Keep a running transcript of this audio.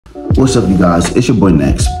What's up, you guys? It's your boy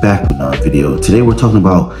Next, back with another video. Today we're talking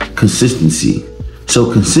about consistency.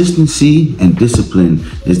 So consistency and discipline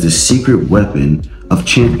is the secret weapon of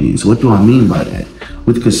champions. What do I mean by that?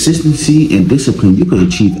 With consistency and discipline, you can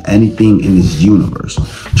achieve anything in this universe.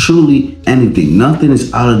 Truly anything. Nothing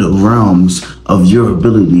is out of the realms of your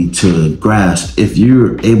ability to grasp if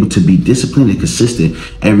you're able to be disciplined and consistent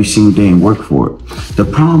every single day and work for it. The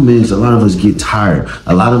problem is a lot of us get tired.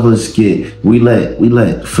 A lot of us we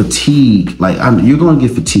let fatigue, you're going to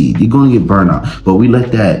get fatigued. You're going to get burnout, but we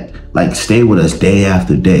let that stay with us day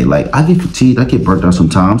after day. I get fatigued, I get burnt out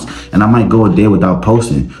sometimes, and I might go a day without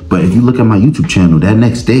posting. But if you look at my YouTube channel, that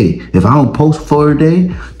next day, if I don't post for a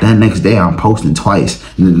day, that next day I'm posting twice.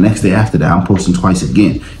 And then the next day after that, I'm posting twice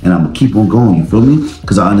again. And I'm gonna keep on going, you feel me?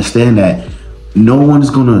 Because I understand that no one is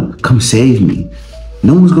gonna come save me.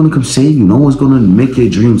 No one's gonna come save you. No one's gonna make your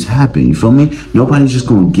dreams happen, you feel me? Nobody's just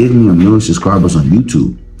gonna give me 1 million subscribers on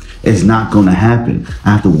YouTube. It's not gonna happen.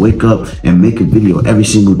 I have to wake up and make a video every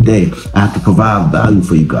single day. I have to provide value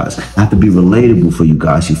for you guys. I have to be relatable for you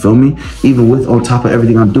guys, you feel me? Even with, on top of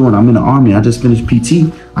everything I'm doing, I'm in the army, I just finished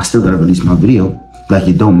PT, I still gotta release my video.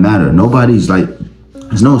 It don't matter.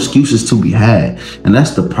 There's no excuses to be had. And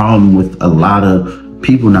that's the problem with a lot of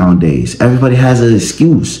people nowadays. Everybody has an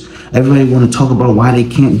excuse. Everybody wanna talk about why they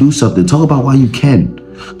can't do something. Talk about why you can.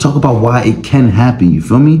 Talk about why it can happen, you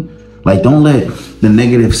feel me? Don't let the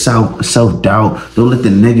negative self-doubt, don't let the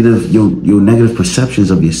your negative perceptions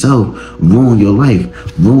of yourself ruin your life,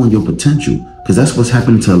 ruin your potential. Because that's what's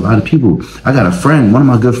happening to a lot of people. I got a friend, one of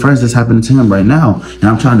my good friends, that's happening to him right now, and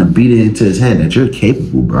I'm trying to beat it into his head that you're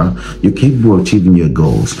capable, bro. You're capable of achieving your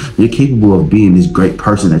goals. You're capable of being this great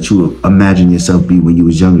person that you imagine yourself be when you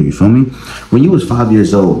was younger, you feel me? When you was 5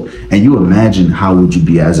 years old and you imagine how would you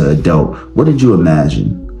be as an adult, what did you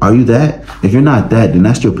imagine? Are you that? If you're not that, then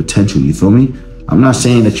that's your potential, you feel me? I'm not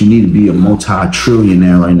saying that you need to be a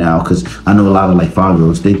multi-trillionaire right now, because I know a lot of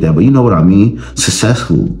 5-year-olds think that, but you know what I mean?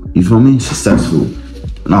 Successful, you feel me? Successful,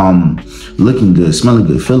 looking good, smelling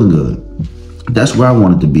good, feeling good. That's where I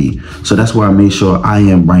wanted to be. So that's where I made sure I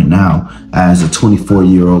am right now as a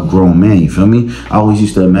 24-year-old grown man, you feel me? I always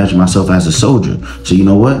used to imagine myself as a soldier. So you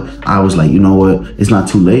know what? I was like, you know what? It's not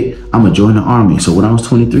too late. I'm gonna join the army. So when I was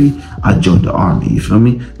 23, I joined the army, you feel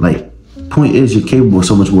me? Point is, you're capable of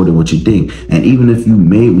so much more than what you think. And even if you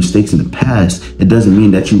made mistakes in the past, it doesn't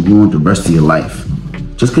mean that you ruined the rest of your life.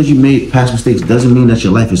 Just because you made past mistakes doesn't mean that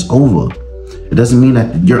your life is over. It doesn't mean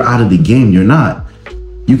that you're out of the game. You're not.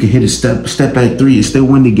 You can hit a step back three and still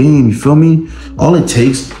win the game, you feel me? All it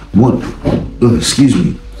takes, one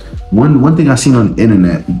thing I seen on the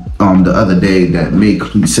internet the other day that made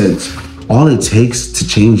complete sense. All it takes to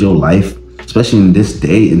change your life, especially in this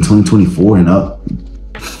day in 2024 and up,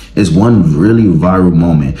 is one really viral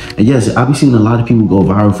moment. And yes, I've been seeing a lot of people go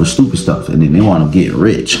viral for stupid stuff, and then they want to get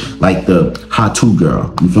rich, like the Hatu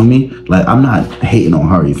girl, you feel me? I'm not hating on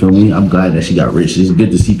her, you feel me? I'm glad that she got rich. It's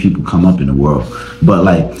good to see people come up in the world. But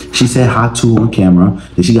she said Hatu on camera,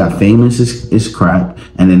 that she got famous as crap,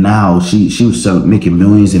 and then now she was making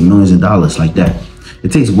millions and millions of dollars like that.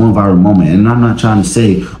 It takes one viral moment, and I'm not trying to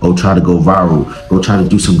say, oh, try to go viral, go try to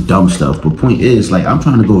do some dumb stuff. But point is, I'm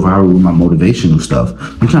trying to go viral with my motivational stuff.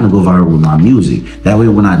 I'm trying to go viral with my music. That way,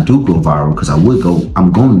 when I do go viral, because I'm going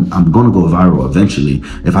to go viral eventually.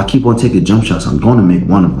 If I keep on taking jump shots, I'm going to make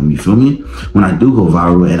one of them. You feel me? When I do go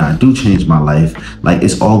viral and I do change my life,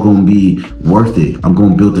 it's all going to be worth it. I'm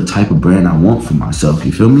going to build the type of brand I want for myself.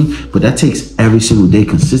 You feel me? But that takes every single day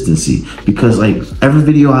consistency, because every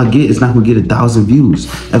video I get is not going to get 1,000 views.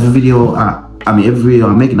 Every video I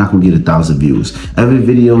make is not gonna get 1,000 views. Every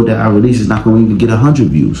video that I release is not gonna even get 100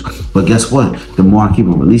 views. But guess what? The more I keep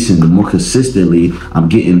on releasing, the more consistently I'm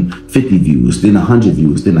getting 50 views, then 100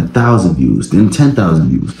 views, then 1,000 views, then 10,000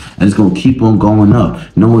 views. And it's gonna keep on going up.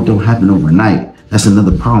 No, it don't happen overnight. That's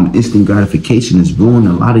another problem. Instant gratification is ruining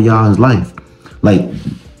a lot of y'all's life.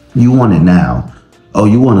 You want it now. Oh,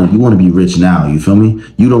 you wanna be rich now, you feel me?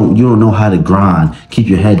 You don't know how to grind, keep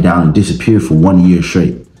your head down and disappear for 1 year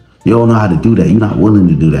straight. You don't know how to do that. You're not willing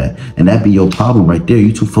to do that. And that be your problem right there.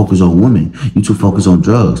 You too focused on women. You too focused on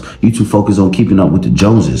drugs. You too focused on keeping up with the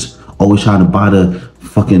Joneses. Always trying to buy the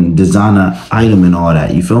fucking designer item and all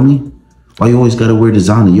that, you feel me? Why you always gotta wear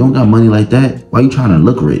designer? You don't got money like that? Why you trying to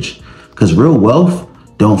look rich? Because real wealth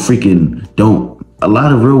a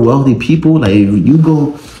lot of real wealthy people, you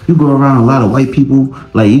go around a lot of white people,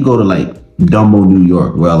 you go to Dumbo, New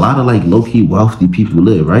York, where a lot of low-key wealthy people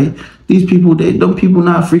live, right? These people, them people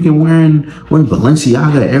not freaking wearing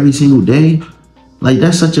Balenciaga every single day.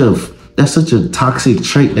 That's such a toxic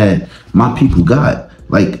trait that my people got.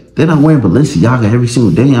 Like, they're not wearing Balenciaga every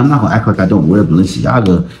single day. I'm not gonna act like I don't wear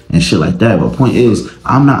Balenciaga and shit like that. But point is,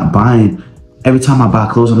 I'm not buying, every time I buy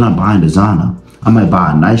clothes, I'm not buying designer. I might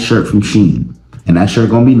buy a nice shirt from Shein, and that shirt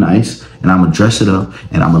gonna be nice, and I'm gonna dress it up,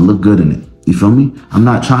 and I'm gonna look good in it. You feel me? I'm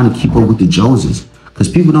not trying to keep up with the Joneses, because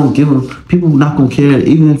people don't give them, people not gonna care.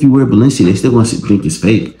 Even if you wear Balenciaga, they still gonna think it's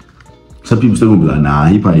fake. Some people still gonna be like, nah,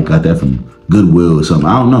 he probably got that from Goodwill or something.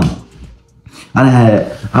 I don't know.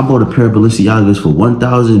 I bought a pair of Balenciagas for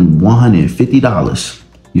 $1,150.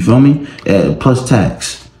 You feel me? Plus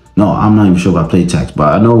tax. No, I'm not even sure if I paid tax,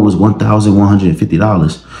 but I know it was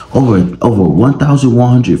 $1,150. Over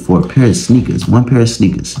 $1,100 for a pair of sneakers, one pair of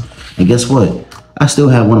sneakers. And guess what? I still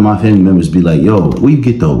had one of my family members be like, yo, where you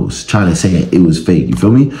get those? Trying to say it was fake, you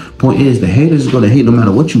feel me? Point is, the haters are gonna hate no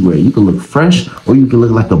matter what you wear. You can look fresh or you can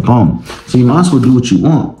look like a bum. So you might as well do what you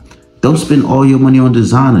want. Don't spend all your money on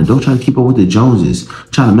designer. Don't try to keep up with the Joneses.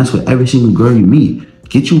 Trying to mess with every single girl you meet.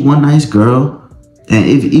 Get you one nice girl.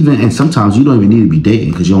 And sometimes you don't even need to be dating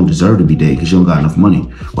because you don't deserve to be dating because you don't got enough money.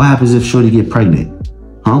 What happens if shorty get pregnant?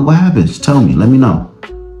 Huh? What happens? Tell me. Let me know.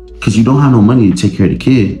 Because you don't have no money to take care of the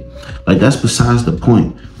kid. Like, that's besides the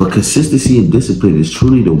point. But consistency and discipline is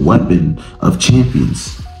truly the weapon of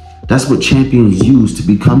champions. That's what champions use to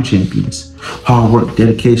become champions. Hard work,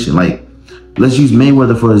 dedication. Like, let's use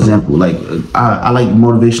Mayweather for example. Like, I like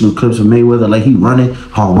motivational clips of Mayweather. Like, he running,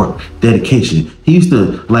 hard work, dedication. He used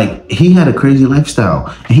to, like, he had a crazy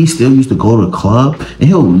lifestyle, and he still used to go to a club, and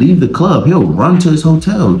he'll leave the club, he'll run to his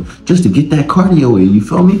hotel just to get that cardio in. You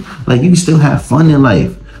feel me? Like, you can still have fun in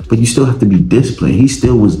life, but you still have to be disciplined. He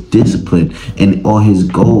still was disciplined in all his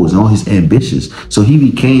goals and all his ambitions. So he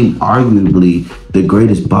became arguably the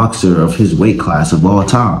greatest boxer of his weight class of all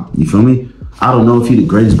time. You feel me? I don't know if he's the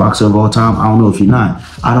greatest boxer of all time. I don't know if he's not.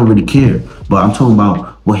 I don't really care. But I'm talking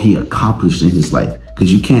about what he accomplished in his life.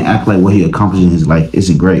 Because you can't act like what he accomplished in his life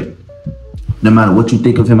isn't great. No matter what you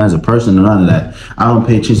think of him as a person or none of that. I don't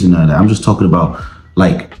pay attention to none of that. I'm just talking about,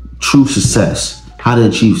 like, true success. How to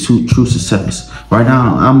achieve true success. Right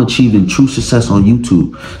now, I'm achieving true success on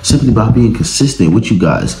YouTube simply by being consistent with you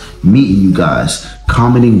guys, meeting you guys,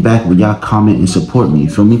 commenting back when y'all comment and support me. You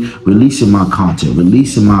feel me? Releasing my content,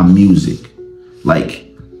 releasing my music. Like,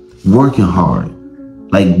 working hard,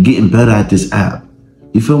 like getting better at this app.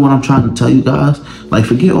 You feel what I'm trying to tell you guys? Like,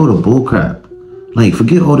 forget all the bull crap. Like,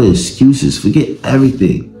 forget all the excuses. Forget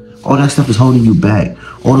everything. All that stuff is holding you back.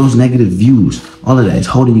 All those negative views, all of that is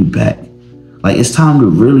holding you back. Like, it's time to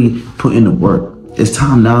really put in the work. It's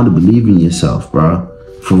time now to believe in yourself, bro.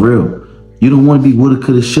 For real. You don't want to be woulda,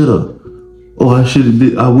 coulda, shoulda. Oh, I should have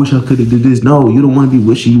did, I wish I could have did this. No, you don't want to be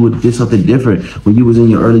wishing you would have did something different when you was in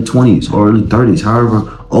your early 20s or early 30s,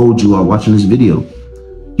 however old you are watching this video.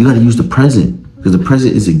 You got to use the present, because the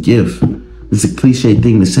present is a gift. It's a cliche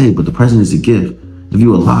thing to say, but the present is a gift. If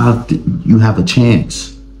you're alive, you have a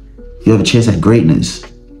chance. You have a chance at greatness.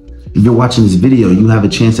 If you're watching this video, you have a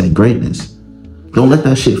chance at greatness. Don't let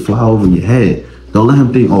that shit fly over your head. Don't let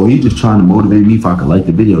him think, oh, he's just trying to motivate me if I could like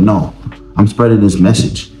the video. No, I'm spreading this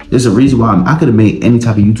message. There's a reason why I could have made any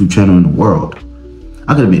type of YouTube channel in the world.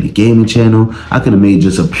 I could have made a gaming channel. I could have made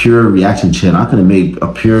just a pure reaction channel. I could have made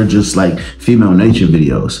a pure just like female nature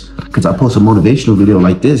videos. Because I post a motivational video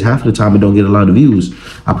like this, half of the time it don't get a lot of views.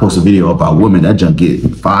 I post a video about women, that junk get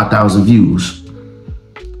 5,000 views.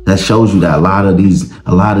 That shows you that a lot of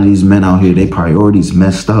these men out here, their priorities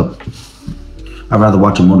messed up. I'd rather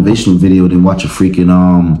watch a motivational video than watch a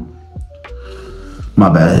freaking, my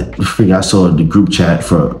bad, I saw the group chat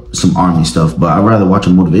for some army stuff, but I'd rather watch a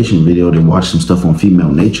motivational video than watch some stuff on female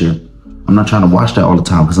nature. I'm not trying to watch that all the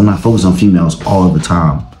time because I'm not focused on females all the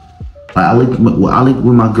time. I linked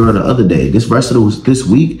with my girl the other day. This rest of this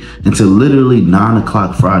week until literally 9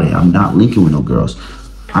 o'clock Friday, I'm not linking with no girls.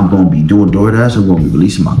 I'm going to be doing DoorDash. I'm going to be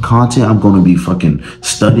releasing my content. I'm going to be fucking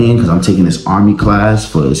studying because I'm taking this army class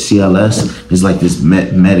for CLS. It's like this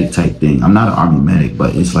medic type thing. I'm not an army medic,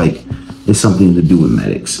 but it's like, it's something to do with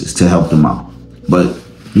medics. It's to help them out. But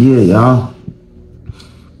yeah, y'all.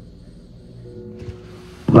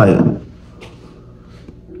 Like,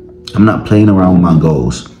 I'm not playing around with my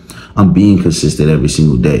goals. I'm being consistent every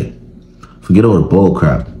single day. Forget all the bull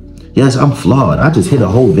crap. Yes, I'm flawed. I just hit a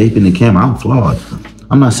whole vape in the camera. I'm flawed.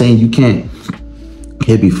 I'm not saying you can't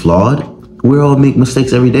be flawed. We all make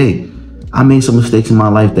mistakes every day. I made some mistakes in my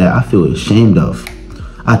life that I feel ashamed of.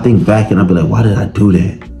 I think back and I'll be like, why did I do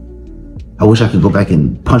that? I wish I could go back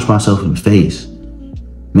and punch myself in the face.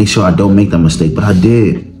 Make sure I don't make that mistake, but I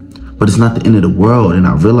did. But it's not the end of the world, and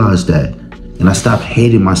I realized that. And I stopped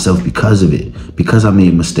hating myself because of it, because I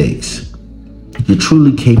made mistakes. You're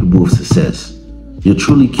truly capable of success. You're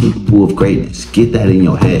truly capable of greatness. Get that in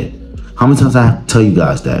your head. How many times I have to tell you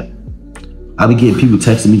guys that? I be getting people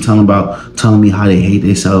texting me telling me how they hate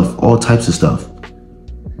themselves, all types of stuff.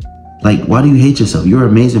 Like, why do you hate yourself? You're an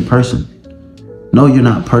amazing person. No, you're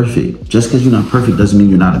not perfect. Just because you're not perfect doesn't mean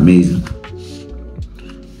you're not amazing.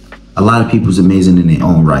 A lot of people's amazing in their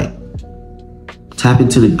own right. Tap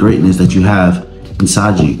into the greatness that you have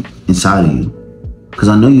inside of you. Because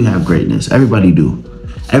I know you have greatness. Everybody do.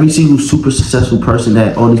 Every single super successful person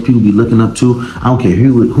that all these people be looking up to, I don't care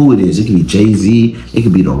who it is. It could be Jay-Z, it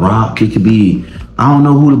could be The Rock, it could be, I don't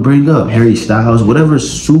know who to bring up, Harry Styles, whatever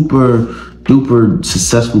super duper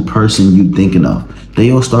successful person you thinking of.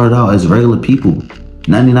 They all started out as regular people,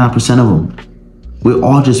 99% of them. We're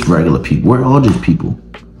all just regular people. We're all just people.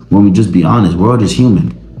 When we just be honest, we're all just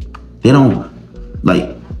human. They don't,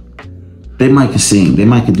 like, they might could sing, they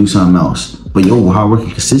might could do something else. But your hard work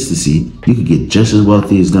and consistency, you could get just as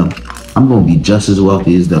wealthy as them. I'm gonna be just as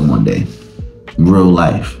wealthy as them one day. Real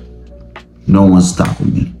life. No one's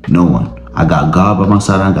stopping me. No one. I got God by my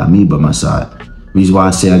side, I got me by my side. Reason why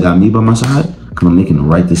I say I got me by my side, because I'm making the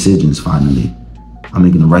right decisions finally. I'm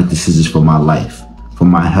making the right decisions for my life, for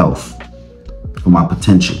my health, for my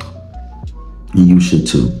potential. And you should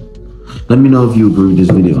too. Let me know if you agree with this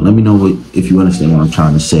video. Let me know if you understand what I'm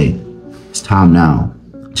trying to say. It's time now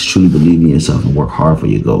to truly believe in yourself and work hard for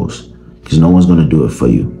your goals, because no one's gonna do it for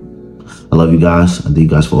you. I love you guys. I thank you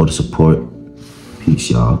guys for all the support. Peace,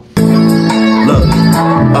 y'all. Look,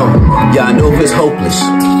 yeah, I know it's hopeless,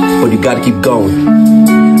 but you gotta keep going.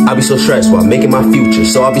 I be so stressed while making my future,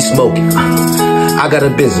 so I be smoking. I got a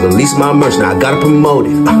business, release my merch, now I gotta promote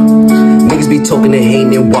it. Niggas be talking and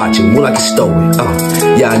hating and watching, more like it's stolen.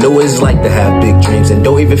 Yeah, I know what it's like to have big dreams and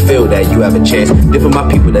don't even feel that you have a chance. Different my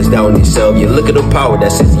people that's down on yourself. You look at the power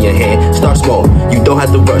that sits in your hand. Start small, you don't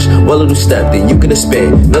have to rush. One little step, then you can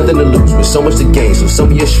expand. Nothing to lose, with so much to gain. So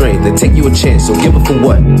some of your strength, then take you a chance. So give it for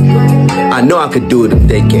what? I know I could do it if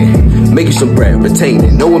they can. Make you some bread, retain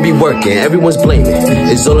it. No one be working, everyone's blaming.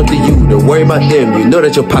 It's all up to you, don't worry about them. You know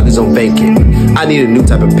that your pockets on banking. I need a new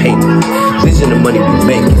type of payment. Vision and money we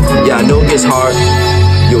make. Yeah, I know it gets hard.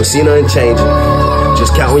 You'll see nothing changing.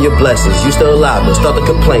 Just count on your blessings. You still alive, don't start to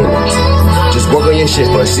complaining. Just work on your shit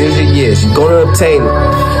for a series of years. You're gonna obtain it.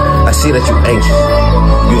 I see that you're anxious.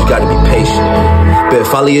 You just gotta be patient. Better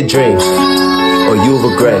follow your dreams, or you'll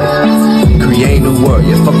regret it. Create a new world,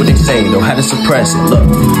 yeah, fuck what they say. Know how to suppress it. Look,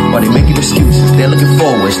 while they making excuses, they're looking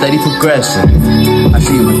forward, steady progressing. I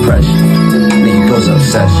see your depression, then you goes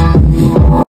obsession.